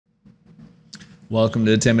Welcome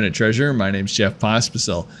to 10 Minute Treasure. My name's Jeff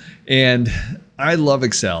Pospisil, and I love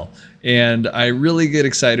Excel. And I really get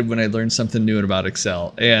excited when I learn something new about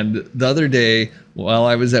Excel. And the other day, while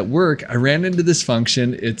I was at work, I ran into this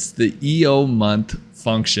function. It's the EO month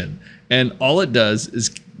function. And all it does is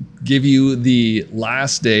give you the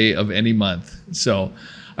last day of any month. So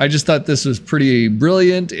I just thought this was pretty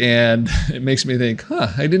brilliant, and it makes me think,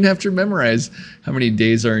 I didn't have to memorize how many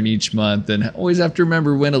days are in each month and always have to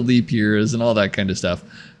remember when a leap year is and all that kind of stuff.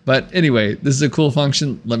 But anyway, this is a cool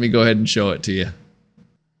function. Let me go ahead and show it to you.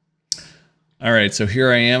 All right, so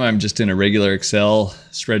here I am. I'm just in a regular Excel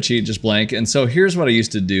spreadsheet, just blank. And so here's what I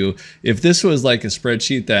used to do. If this was like a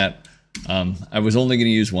spreadsheet that I was only going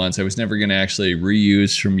to use once, I was never going to actually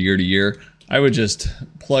reuse from year to year, I would just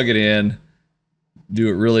plug it in, do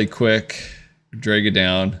it really quick, drag it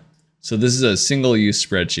down. So this is a single-use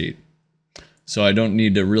spreadsheet. So I don't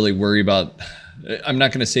need to really worry about, I'm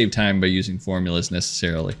not going to save time by using formulas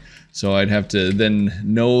necessarily. So I'd have to then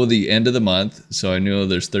know the end of the month. So I know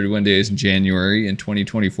there's 31 days in January. In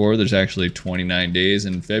 2024, there's actually 29 days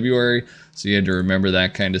in February. So you had to remember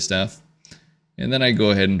that kind of stuff. And then I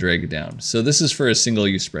go ahead and drag it down. So this is for a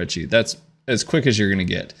single-use spreadsheet. That's as quick as you're going to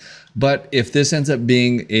get. But if this ends up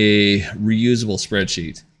being a reusable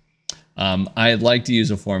spreadsheet, I'd like to use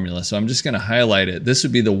a formula. So I'm just going to highlight it. This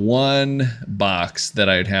would be the one box that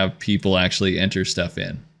I'd have people actually enter stuff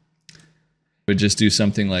in. Would just do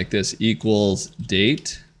something like this: equals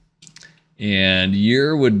date, and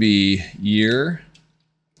year would be year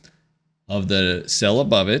of the cell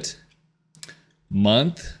above it.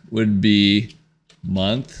 Month would be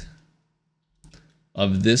month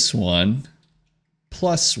of this one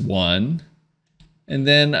plus 1, and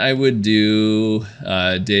then I would do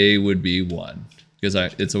day would be 1, because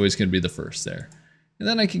it's always going to be the first there. And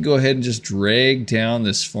then I can go ahead and just drag down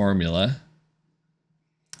this formula,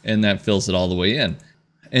 and that fills it all the way in.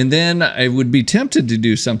 And then I would be tempted to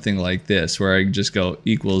do something like this, where I just go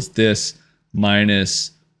equals this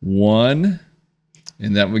minus 1,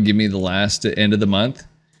 and that would give me the last end of the month.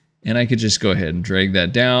 And I could just go ahead and drag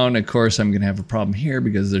that down. Of course, I'm going to have a problem here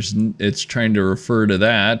because it's trying to refer to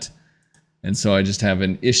that. And so I just have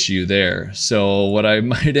an issue there. So what I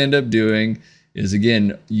might end up doing is,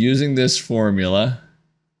 again, using this formula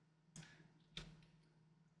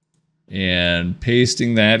and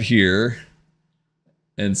pasting that here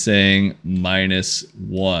and saying minus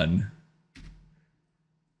 1.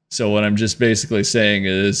 So what I'm just basically saying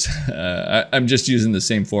is I'm just using the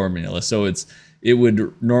same formula. So it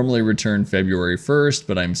would normally return February 1st,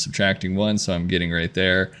 but I'm subtracting 1, so I'm getting right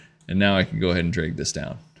there. And now I can go ahead and drag this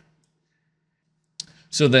down.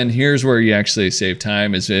 So then here's where you actually save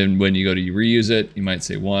time, is when you go to reuse it, you might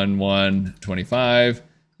say 1, 1, 25,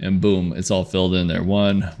 and boom, it's all filled in there.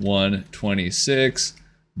 1, 1, 26,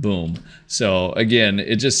 boom. So again,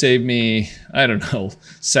 it just saved me, I don't know,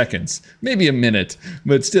 seconds, maybe a minute,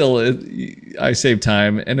 but still I save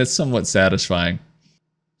time, and it's somewhat satisfying.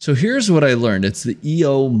 So here's what I learned. It's the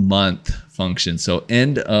EO month function, so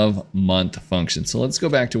end of month function. So let's go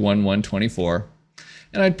back to 1/1/24,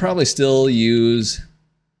 and I'd probably still use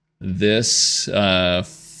this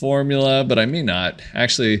formula, but I may not.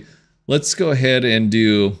 Actually, let's go ahead and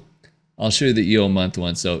I'll show you the EO month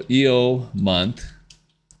one. So EO month,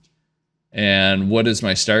 and what is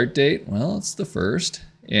my start date? Well, it's the 1st.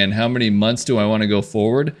 And how many months do I want to go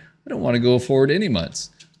forward? I don't want to go forward any months.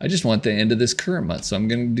 I just want the end of this current month, so I'm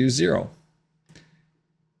going to do 0.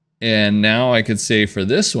 And now I could say for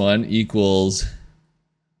this one equals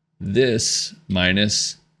this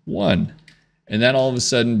minus 1. And that all of a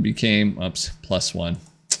sudden became, plus 1.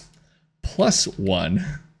 Plus 1.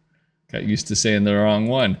 Got used to saying the wrong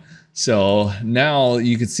one. So now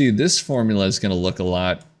you can see this formula is going to look a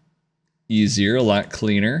lot easier, a lot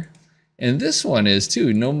cleaner. And this one is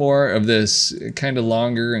too. No more of this kind of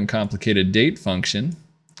longer and complicated date function.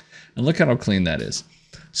 And look how clean that is.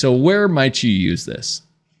 So where might you use this?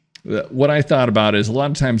 What I thought about is a lot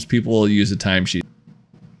of times people will use a timesheet.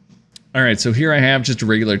 All right, so here I have just a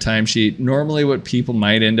regular timesheet. Normally what people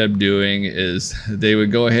might end up doing is they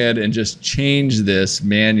would go ahead and just change this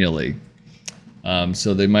manually.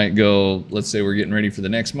 So they might go, let's say we're getting ready for the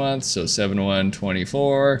next month. So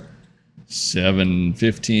 7/1/24,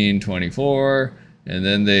 7/15/24, and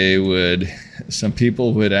then some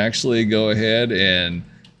people would actually go ahead and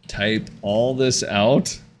type all this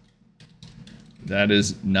out. That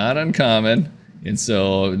is not uncommon. And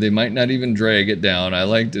so they might not even drag it down. I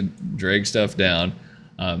like to drag stuff down.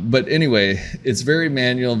 But anyway, it's very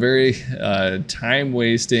manual, very time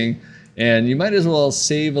wasting. And you might as well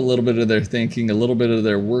save a little bit of their thinking, a little bit of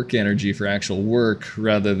their work energy for actual work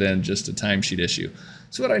rather than just a timesheet issue.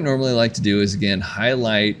 So what I normally like to do is, again, I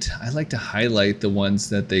like to highlight the ones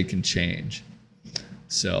that they can change.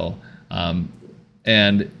 So,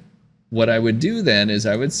 and what I would do then is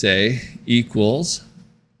I would say equals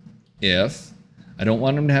if, I don't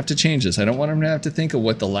want them to have to change this. I don't want them to have to think of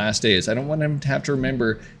what the last day is. I don't want them to have to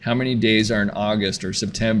remember how many days are in August or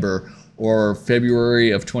September or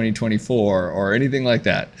February of 2024 or anything like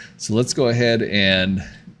that. So let's go ahead and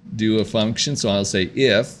do a function. So I'll say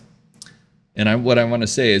if, and what I want to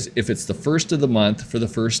say is if it's the first of the month for the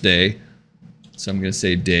first day, so I'm going to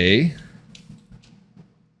say day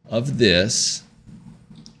of this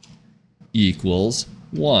equals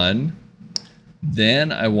 1,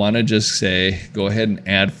 then I want to just say go ahead and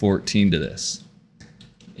add 14 to this.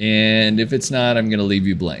 And if it's not, I'm going to leave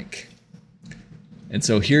you blank. And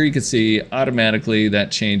so here you can see automatically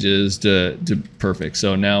that changes to perfect.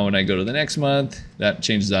 So now when I go to the next month, that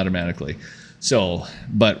changes automatically. So,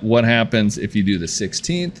 but what happens if you do the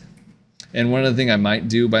 16th? And one other thing I might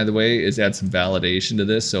do, by the way, is add some validation to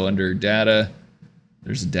this. So under data,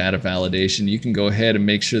 there's a data validation. You can go ahead and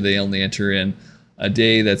make sure they only enter in a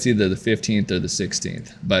day that's either the 15th or the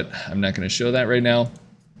 16th. But I'm not going to show that right now.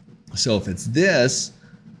 So if it's this,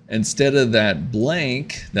 instead of that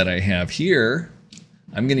blank that I have here,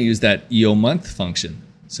 I'm going to use that EO month function.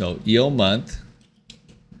 So EO month,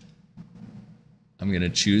 I'm going to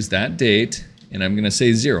choose that date, and I'm going to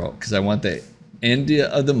say 0 because I want the end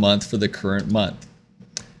of the month for the current month.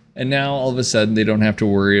 And now all of a sudden they don't have to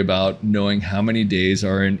worry about knowing how many days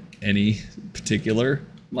are in any particular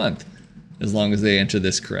month, as long as they enter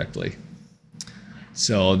this correctly.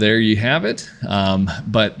 So there you have it.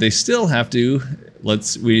 But they still have to,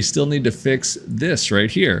 we still need to fix this right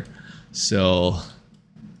here. So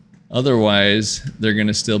otherwise, they're going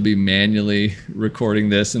to still be manually recording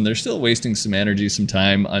this, and they're still wasting some energy, some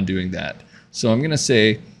time on doing that. So I'm going to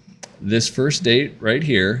say this first date right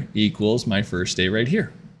here equals my first day right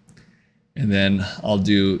here. And then I'll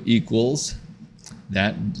do equals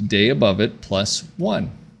that day above it plus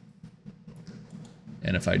 1.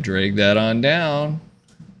 And if I drag that on down,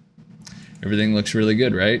 everything looks really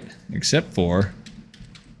good, right? Except for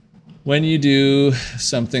when you do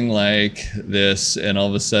something like this and all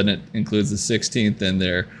of a sudden it includes the 16th in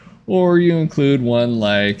there, or you include one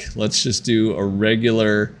like, let's just do a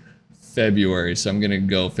regular February. So I'm going to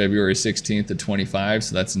go February 16th to 25.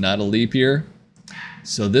 So that's not a leap year.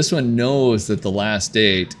 So this one knows that the last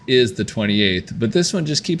date is the 28th, but this one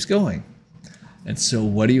just keeps going. And so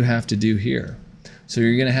what do you have to do here? So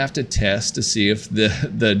you're going to have to test to see if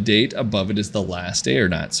the date above it is the last day or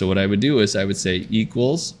not. So what I would do is I would say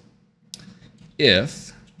equals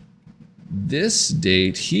if this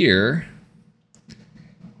date here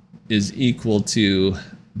is equal to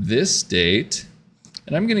this date,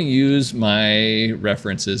 and I'm going to use my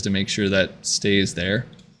references to make sure that stays there,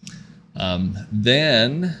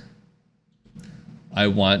 then I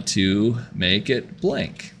want to make it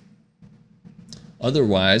blank.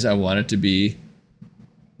 Otherwise, I want it to be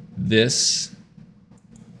this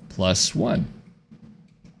plus 1.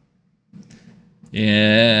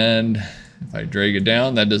 And if I drag it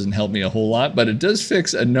down, that doesn't help me a whole lot, but it does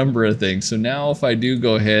fix a number of things. So now if I do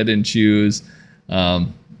go ahead and choose,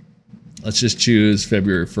 let's just choose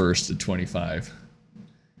February 1st to 25.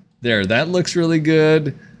 There, that looks really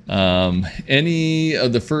good. Any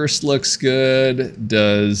of the first looks good.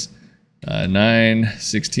 Does 9,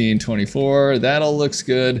 16, 24. That all looks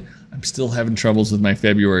good. I'm still having troubles with my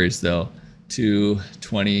Februaries though. 2,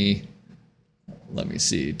 20, let me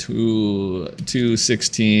see, 2,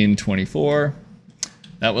 16, 24.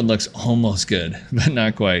 That one looks almost good, but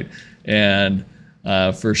not quite. And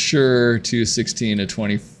for sure, 2, 16 to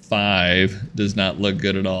 25 does not look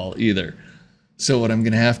good at all either. So what I'm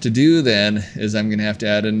going to have to do then is I'm going to have to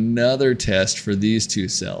add another test for these two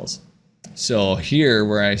cells. So here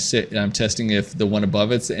where I'm testing if the one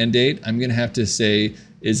above it's the end date, I'm going to have to say,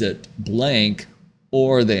 is it blank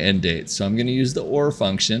or the end date? So I'm going to use the OR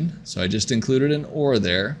function. So I just included an OR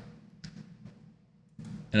there.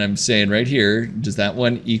 And I'm saying right here, does that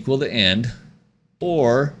one equal the end?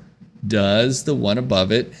 Or does the one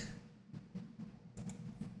above it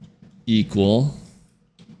equal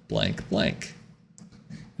blank blank?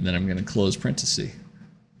 And then I'm going to close parenthesis.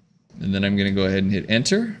 And then I'm going to go ahead and hit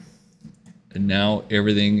enter. And now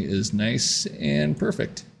everything is nice and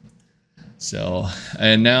perfect. So,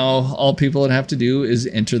 and now all people would have to do is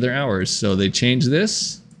enter their hours. So they change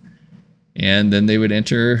this, and then they would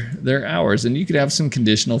enter their hours. And you could have some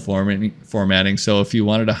conditional formatting. So if you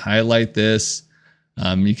wanted to highlight this,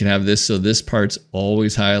 you can have this so this part's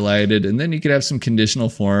always highlighted. And then you could have some conditional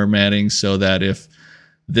formatting so that if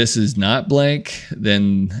this is not blank,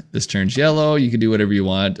 then this turns yellow. You could do whatever you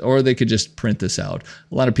want, or they could just print this out.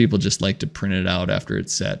 A lot of people just like to print it out after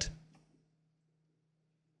it's set.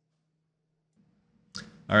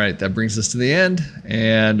 All right, that brings us to the end,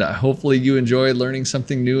 and hopefully you enjoyed learning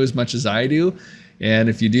something new as much as I do. And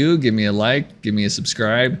if you do, give me a like, give me a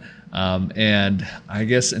subscribe, and I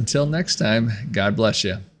guess until next time, God bless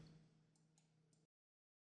you.